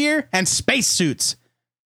 cheap beer, and spacesuits.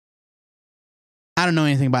 I don't know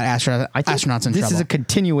anything about Astronauts in Trouble. This is a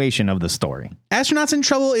continuation of the story. Astronauts in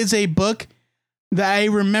Trouble is a book that I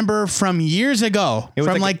remember from years ago,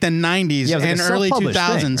 from like the 90s and early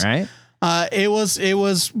 2000s. Thing, right? It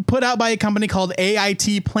was put out by a company called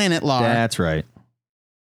AIT Planet Law. That's right.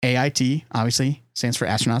 AIT obviously stands for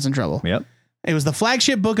Astronauts in Trouble. Yep. It was the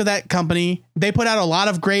flagship book of that company. They put out a lot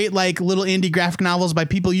of great like little indie graphic novels by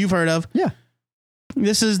people you've heard of. Yeah.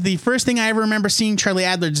 This is the first thing I ever remember seeing Charlie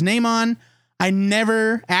Adlard's name on. I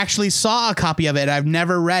never actually saw a copy of it. I've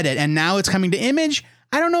never read it. And now it's coming to Image.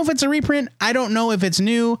 I don't know if it's a reprint. I don't know if it's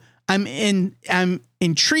new. I'm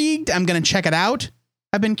intrigued. I'm going to check it out.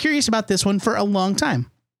 I've been curious about this one for a long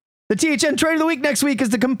time. The THN Trade of the Week next week is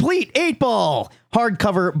the complete 8-ball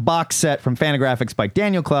hardcover box set from Fantagraphics by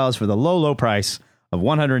Daniel Clowes for the low, low price of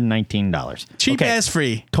 $119. Cheap as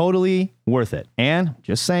free. Totally worth it. And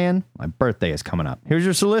just saying, my birthday is coming up. Here's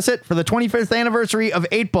your solicit for the 25th anniversary of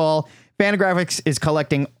 8-ball. Fantagraphics is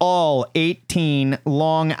collecting all 18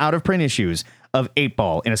 long out-of-print issues of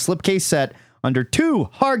 8-ball in a slipcase set under 2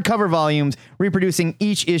 hardcover volumes, reproducing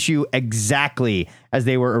each issue exactly as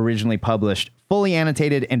they were originally published, fully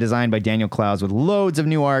annotated and designed by Daniel Clowes with loads of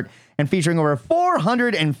new art and featuring over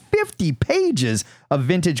 450 pages of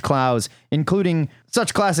vintage Clowes, including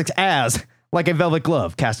such classics as Like a Velvet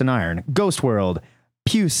Glove, Cast in Iron, Ghost World,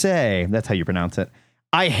 Pusey, that's how you pronounce it,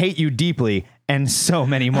 I Hate You Deeply, and so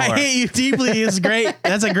many more. I Hate You Deeply is great.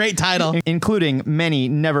 That's a great title. Including many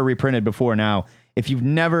never reprinted before now. If you've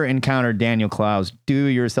never encountered Daniel Clowes, do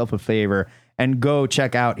yourself a favor and go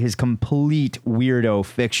check out his complete weirdo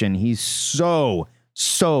fiction. He's so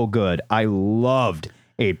good. I loved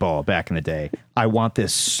 8-ball back in the day. I want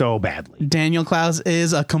this so badly. Daniel Clowes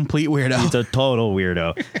is a complete weirdo. He's a total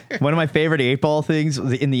weirdo. One of my favorite 8-ball things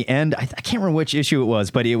in the end, I can't remember which issue it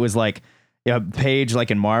was, but it was like a page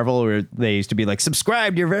like in Marvel where they used to be like,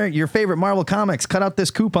 subscribe to your favorite Marvel comics, cut out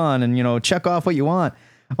this coupon and, check off what you want.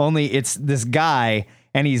 Only it's this guy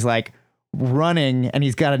and he's like running and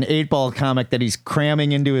he's got an 8-ball comic that he's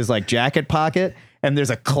cramming into his like jacket pocket. And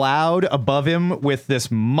there's a cloud above him with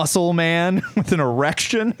this muscle man with an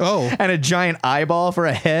erection and a giant eyeball for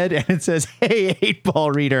a head. And it says, hey,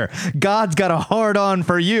 8-ball reader, God's got a hard on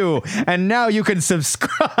for you. And now you can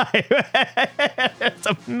subscribe. It's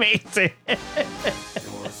amazing.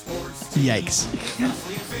 Yikes.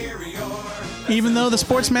 Even though the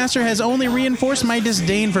Sportsmaster has only reinforced my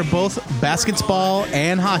disdain for both basketball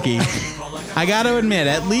and hockey, I gotta admit,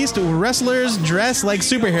 at least wrestlers dress like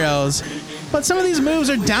superheroes. But some of these moves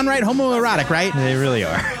are downright homoerotic, right? They really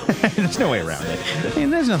are. There's no way around it. I mean,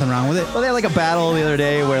 there's nothing wrong with it. Well, they had like a battle the other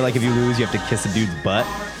day where like if you lose, you have to kiss a dude's butt.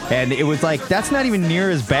 And it was like, that's not even near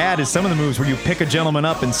as bad as some of the moves where you pick a gentleman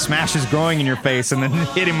up and smash his groin in your face and then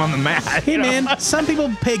hit him on the mat. Hey, man, some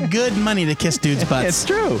people pay good money to kiss dudes' butts. It's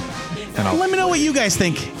true. Let me know what you guys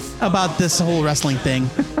think about this whole wrestling thing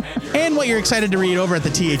and what you're excited to read over at the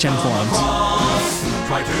THN forums.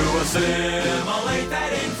 Try to assimilate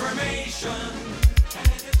that information.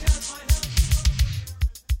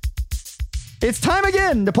 It's time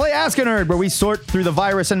again to play Ask a Nerd, where we sort through the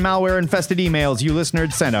virus and malware-infested emails you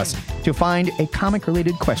listeners sent us to find a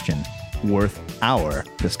comic-related question worth our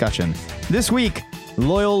discussion. This week,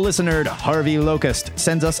 loyal listener Harvey Locust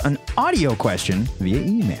sends us an audio question via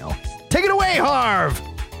email. Take it away, Harv!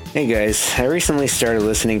 Hey guys, I recently started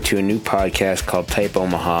listening to a new podcast called Type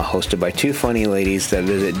Omaha, hosted by 2 funny ladies that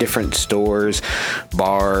visit different stores,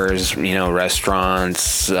 bars, restaurants,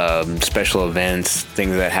 special events,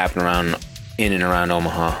 things that happen in and around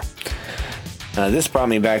Omaha. This brought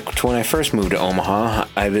me back to when I first moved to Omaha.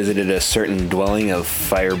 I visited a certain dwelling of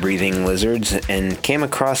fire-breathing lizards and came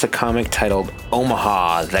across a comic titled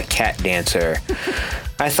Omaha, the Cat Dancer.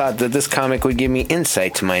 I thought that this comic would give me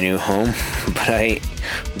insight to my new home, but I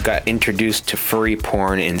got introduced to furry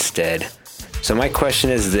porn instead. So my question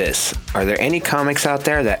is this: are there any comics out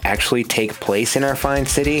there that actually take place in our fine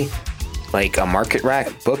city? Like a market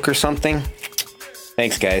rack book or something?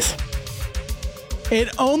 Thanks, guys. It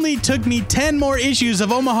only took me 10 more issues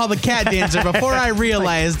of Omaha the Cat Dancer before I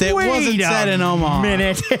realized it wasn't set in Omaha.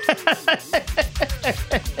 Minute.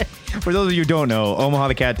 For those of you who don't know, Omaha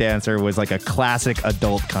the Cat Dancer was like a classic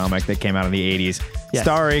adult comic that came out in the 80s,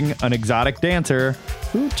 starring an exotic dancer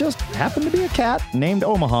who just happened to be a cat named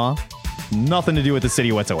Omaha. Nothing to do with the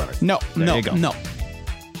city whatsoever. No.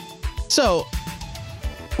 So,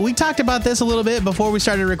 we talked about this a little bit before we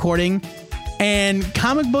started recording. And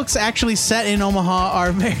comic books actually set in Omaha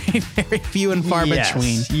are very, very few and far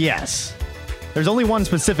between. Yes. There's only one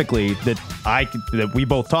specifically that we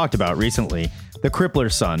both talked about recently. The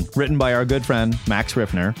Crippler's Son, written by our good friend Max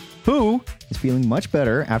Riffner, who is feeling much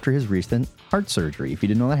better after his recent heart surgery. If you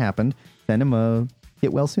didn't know that happened, send him a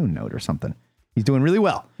get well soon note or something. He's doing really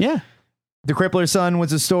well. Yeah. The Crippler's Son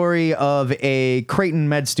was a story of a Creighton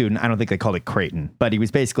med student. I don't think they called it Creighton, but he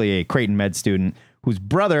was basically a Creighton med student whose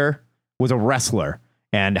brother was a wrestler,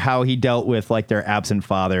 and how he dealt with like their absent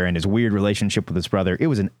father and his weird relationship with his brother. It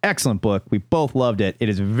was an excellent book. We both loved it. It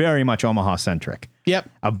is very much Omaha centric. Yep.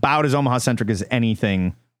 About as Omaha centric as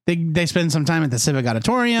anything. They spend some time at the Civic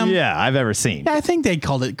Auditorium. Yeah, I've ever seen. Yeah, I think they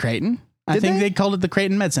called it Creighton. I think they called it the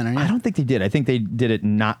Creighton Med Center. Yeah. I don't think they did. I think they did it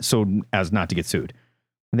not so as not to get sued.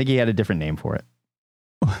 I think he had a different name for it.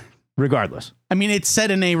 Regardless. I mean, it's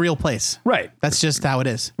set in a real place. Right. That's just how it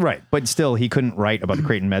is. Right. But still, he couldn't write about the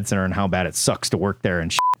Creighton Med Center and how bad it sucks to work there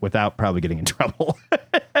and without probably getting in trouble.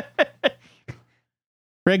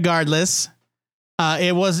 Regardless,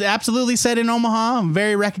 it was absolutely set in Omaha,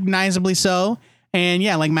 very recognizably so. And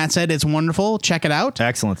yeah, like Matt said, it's wonderful. Check it out.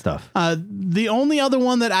 Excellent stuff. The only other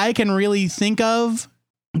one that I can really think of,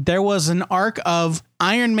 there was an arc of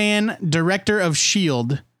Iron Man, Director of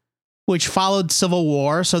S.H.I.E.L.D., which followed Civil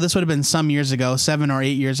War. So this would have been some years ago, 7 or 8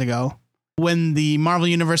 years ago, when the Marvel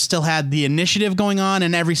Universe still had the Initiative going on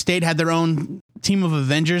and every state had their own team of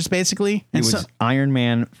Avengers, basically. And it was Iron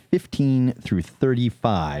Man 15 through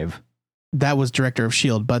 35. That was Director of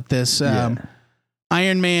S.H.I.E.L.D., but this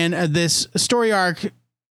Iron Man, this story arc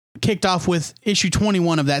kicked off with issue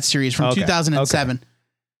 21 of that series from 2007. Okay.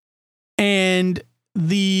 And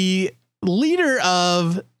the leader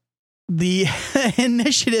of the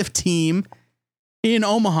Initiative team in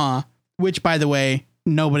Omaha, which, by the way,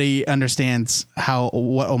 nobody understands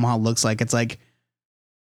what Omaha looks like. It's like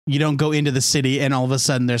you don't go into the city and all of a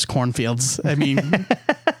sudden there's cornfields. I mean,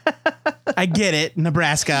 I get it.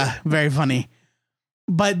 Nebraska, very funny.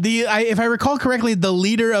 But if I recall correctly, the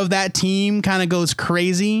leader of that team kind of goes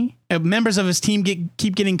crazy. Members of his team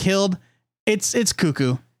keep getting killed. It's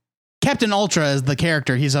cuckoo. Captain Ultra is the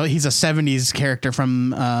character. He's a 70s character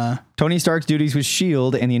from Tony Stark's duties with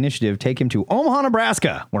S.H.I.E.L.D. and the Initiative take him to Omaha,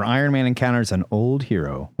 Nebraska, where Iron Man encounters an old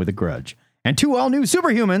hero with a grudge and 2 all-new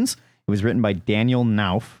superhumans. It was written by Daniel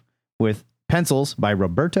Knauf with pencils by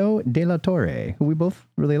Roberto De La Torre, who we both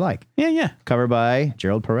really like. Yeah. Cover by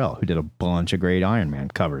Gerald Perel, who did a bunch of great Iron Man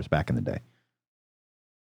covers back in the day.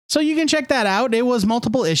 So you can check that out. It was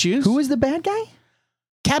multiple issues. Who was the bad guy?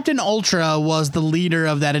 Captain Ultra was the leader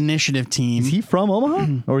of that Initiative team. Is he from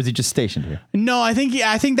Omaha, or is he just stationed here? No, I think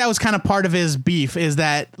that was kind of part of his beef, is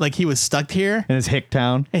that like he was stuck here in his hick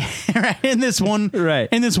town, right? In this one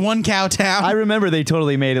cow town. I remember they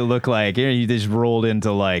totally made it look like he just rolled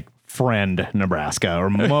into like Friend, Nebraska,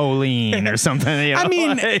 or Moline or something. You know? I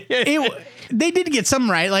mean, they did get some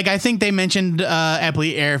right. Like I think they mentioned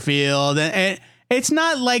Epley Airfield and. It's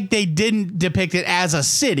not like they didn't depict it as a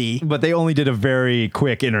city. But they only did a very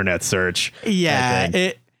quick internet search.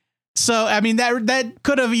 Yeah. So, I mean, that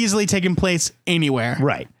could have easily taken place anywhere.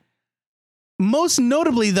 Right. Most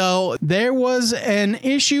notably, though, there was an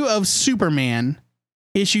issue of Superman,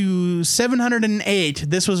 issue 708.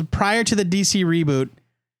 This was prior to the DC reboot.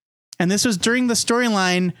 And this was during the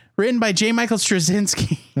storyline written by J. Michael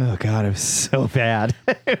Straczynski. Oh, God, it was so bad.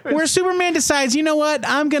 Where Superman decides, you know what?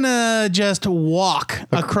 I'm going to just walk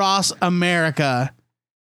across America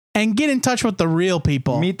and get in touch with the real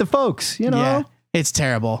people. Meet the folks, you know? Yeah, it's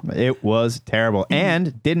terrible. It was terrible.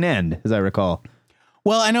 And didn't end, as I recall.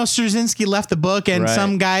 Well, I know Straczynski left the book, and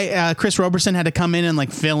some guy, Chris Roberson, had to come in and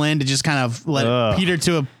like fill in to just kind of let it peter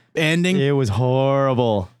to a ending. It was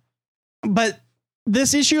horrible. But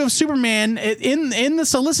this issue of Superman, in the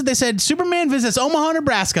solicit, they said Superman visits Omaha,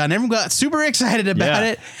 Nebraska, and everyone got super excited about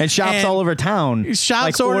it. And shops all over town.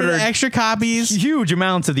 Shops ordered extra copies. Huge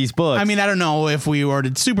amounts of these books. I mean, I don't know if we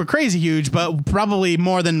ordered super crazy huge, but probably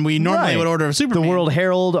more than we normally would order of Superman. The World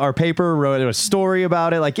Herald, our paper, wrote a story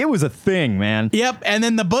about it. Like, it was a thing, man. Yep. And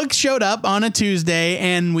then the book showed up on a Tuesday,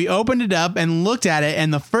 and we opened it up and looked at it,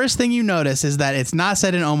 and the first thing you notice is that it's not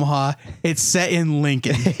set in Omaha, it's set in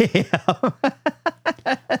Lincoln.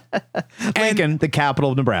 Lincoln, the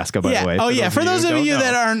capital of Nebraska, by the way. Oh, yeah. For those of you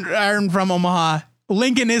that aren't from Omaha,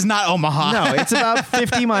 Lincoln is not Omaha. No, it's about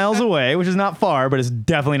 50 miles away, which is not far, but it's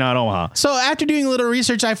definitely not Omaha. So after doing a little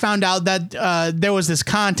research, I found out that there was this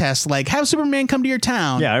contest, like, have Superman come to your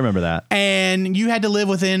town. Yeah, I remember that. And you had to live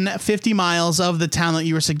within 50 miles of the town that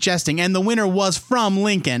you were suggesting. And the winner was from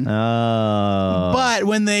Lincoln. Oh. But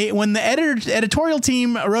when the editorial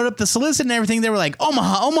team wrote up the solicit and everything, they were like,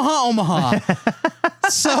 Omaha, Omaha, Omaha.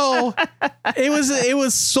 So it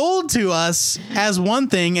was sold to us as one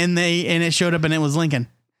thing, and it showed up and it was Lincoln.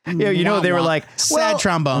 Yeah, they were like, sad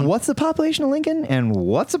trombone. What's the population of Lincoln and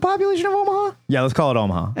what's the population of Omaha? Yeah, let's call it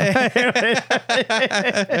Omaha.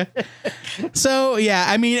 So, yeah,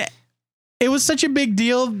 I mean, it was such a big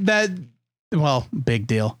deal big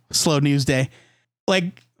deal. Slow news day.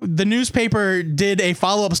 Like, the newspaper did a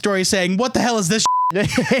follow-up story saying, what the hell is this?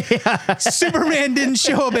 Superman didn't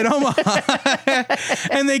show up in Omaha.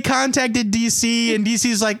 And they contacted DC, and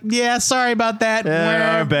DC's like, yeah, sorry about that.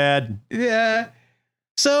 Yeah, bad. Yeah.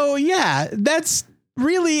 So, yeah, that's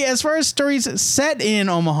really, as far as stories set in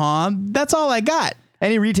Omaha, that's all I got.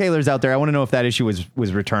 Any retailers out there, I want to know if that issue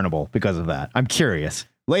was returnable because of that. I'm curious.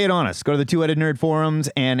 Lay it on us. Go to the Two-Headed Nerd forums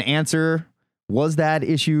and answer, was that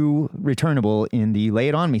issue returnable in the Lay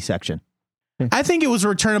It On Me section? I think it was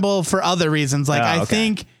returnable for other reasons. Like, I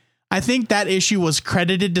think that issue was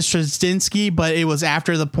credited to Straczynski, but it was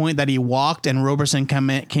after the point that he walked and Roberson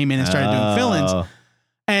came in and started doing fill-ins.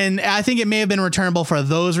 And I think it may have been returnable for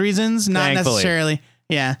those reasons, not necessarily.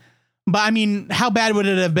 Yeah. But I mean, how bad would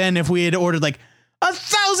it have been if we had ordered like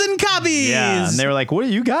 1,000 copies? Yeah. And they were like, well,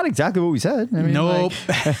 you got exactly what we said. I mean, nope.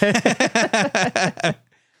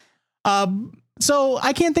 So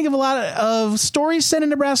I can't think of a lot of stories set in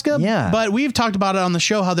Nebraska. Yeah. But we've talked about it on the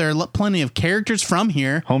show, how there are plenty of characters from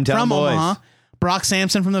here. Hometown from boys. Omaha. Brock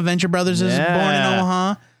Sampson from the Venture Brothers is born in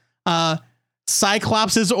Omaha.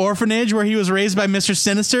 Cyclops' orphanage, where he was raised by Mr.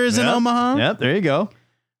 Sinister, is in Omaha. Yep, there you go.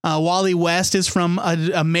 Wally West is from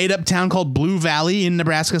a made-up town called Blue Valley in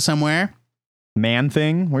Nebraska somewhere.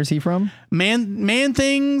 Man-Thing, where's he from?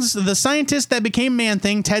 Man-Thing's, the scientist that became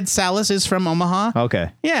Man-Thing, Ted Salas, is from Omaha. Okay.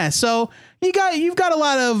 Yeah, so you've got a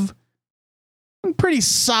lot of pretty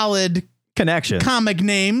solid connections, comic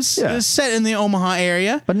names set in the Omaha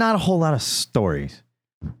area. But not a whole lot of stories.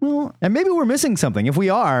 Well, and maybe we're missing something. If we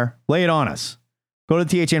are, lay it on us. Go to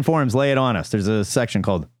the THN forums, lay it on us. There's a section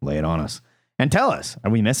called Lay It On Us. And tell us,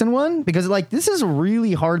 are we missing one? Because, like, this is a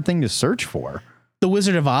really hard thing to search for. The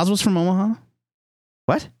Wizard of Oz was from Omaha.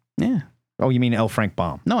 What? Yeah. Oh, you mean L. Frank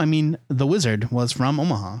Baum? No, I mean the Wizard was from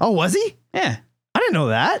Omaha. Oh, was he? Yeah. I didn't know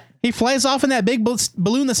that. He flies off in that big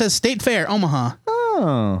balloon that says State Fair, Omaha.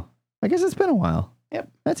 Oh, I guess it's been a while. Yep.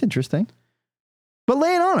 That's interesting. But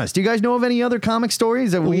lay it on us. Do you guys know of any other comic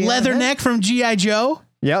stories that we Leatherneck from G.I. Joe?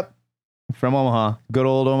 Yep. From Omaha. Good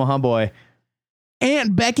old Omaha boy.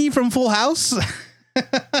 Aunt Becky from Full House?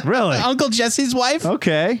 Really? Uncle Jesse's wife?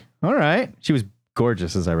 Okay. All right. She was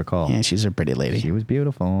gorgeous, as I recall. Yeah, she's a pretty lady. She was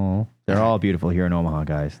beautiful. They're all beautiful here in Omaha,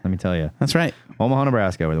 guys. Let me tell you. That's right. Omaha,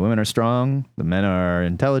 Nebraska, where the women are strong, the men are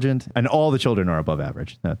intelligent, and all the children are above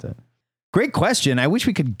average. That's it. Great question. I wish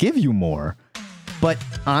we could give you more. But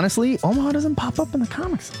honestly, Omaha doesn't pop up in the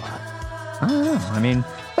comics a lot. I don't know. I mean,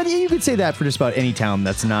 but you could say that for just about any town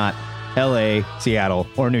that's not LA, Seattle,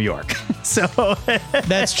 or New York. So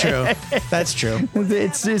that's true. That's true.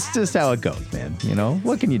 It's just how it goes, man. You know,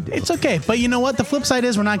 what can you do? It's okay. But you know what? The flip side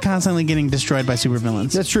is we're not constantly getting destroyed by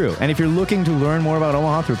supervillains. That's true. And if you're looking to learn more about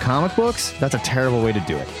Omaha through comic books, that's a terrible way to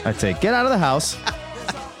do it. I'd say get out of the house,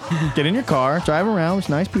 get in your car, drive around with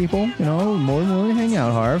nice people. You know, more than willing to hang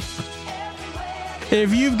out, Harv.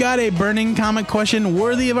 If you've got a burning comic question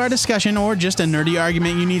worthy of our discussion or just a nerdy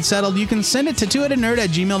argument you need settled, you can send it to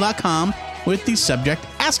twoheadednerd@gmail.com with the subject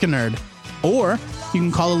Ask a Nerd. Or you can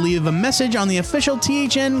call or leave a message on the official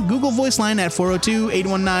THN Google Voice line at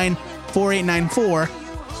 402-819-4894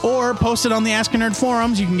 or post it on the Ask a Nerd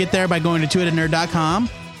forums. You can get there by going to twoheadednerd.com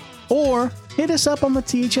or hit us up on the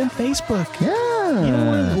THN Facebook. Yeah. You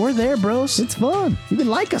know, we're there, bros. It's fun. You can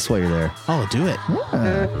like us while you're there. Oh, do it.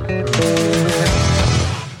 Yeah.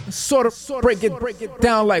 Sort of break it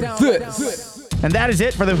down like this. And that is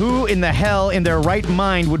it for the Who in the Hell in Their Right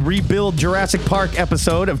Mind would rebuild Jurassic Park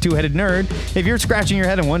episode of Two-Headed Nerd. If you're scratching your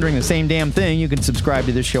head and wondering the same damn thing, you can subscribe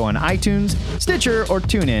to this show on iTunes, Stitcher, or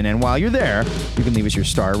TuneIn. And while you're there, you can leave us your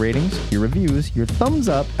star ratings, your reviews, your thumbs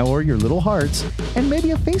up, or your little hearts, and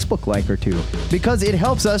maybe a Facebook like or two, because it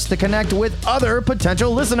helps us to connect with other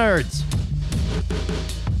potential listeners.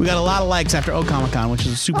 We got a lot of likes after O-Comic-Con, which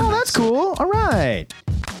is super nice. That's cool. All right.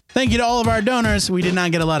 Thank you to all of our donors. We did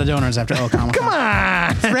not get a lot of donors after O-Comic-Con. Come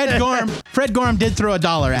on! Fred Gorham did throw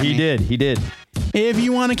 $1 at me. He did. If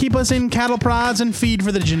you want to keep us in cattle prods and feed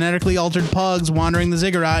for the genetically altered pugs wandering the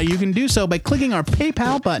ziggurat, you can do so by clicking our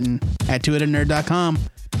PayPal button at twoheadednerd.com.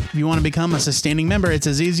 If you want to become a sustaining member, it's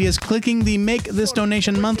as easy as clicking the Make This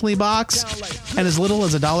Donation Monthly box, and as little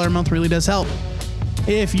as $1 a month really does help.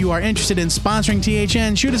 If you are interested in sponsoring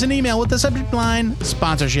THN, shoot us an email with the subject line,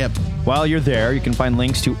 sponsorship. While you're there, you can find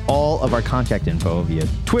links to all of our contact info via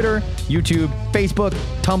Twitter, YouTube, Facebook,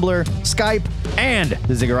 Tumblr, Skype, and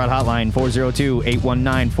the Ziggurat hotline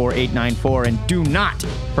 402-819-4894. And do not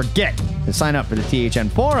forget to sign up for the THN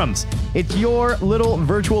forums. It's your little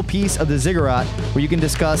virtual piece of the Ziggurat where you can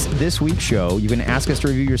discuss this week's show. You can ask us to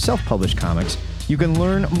review your self-published comics. You can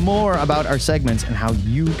learn more about our segments and how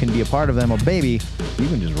you can be a part of them. Or baby, you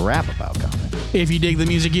can just rap about comics. If you dig the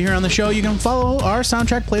music you hear on the show, you can follow our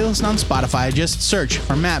soundtrack playlist on Spotify. Just search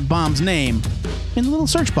for Matt Baum's name in the little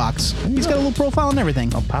search box. He's got a little profile and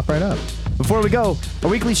everything. I'll pop right up. Before we go, a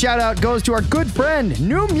weekly shout out goes to our good friend,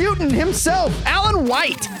 New Mutant himself, Alan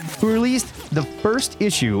White, who released the first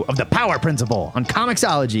issue of The Power Principle on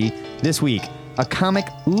Comixology this week. A comic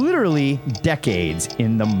literally decades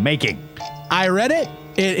in the making. I read it.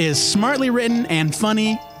 It is smartly written and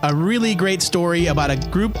funny. A really great story about a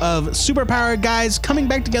group of superpowered guys coming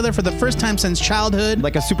back together for the first time since childhood.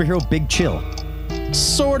 Like a superhero Big Chill.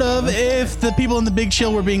 Sort of, if the people in the Big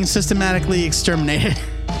Chill were being systematically exterminated.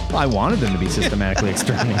 I wanted them to be systematically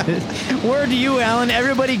exterminated. Word to you, Alan.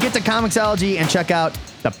 Everybody get to Comixology and check out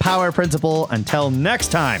The Power Principle. Until next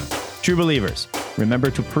time, true believers,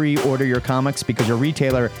 remember to pre-order your comics because your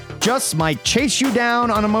retailer just might chase you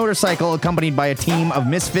down on a motorcycle accompanied by a team of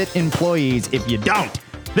misfit employees if you don't.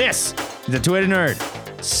 This is the Two-Headed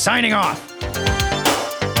Nerd, signing off.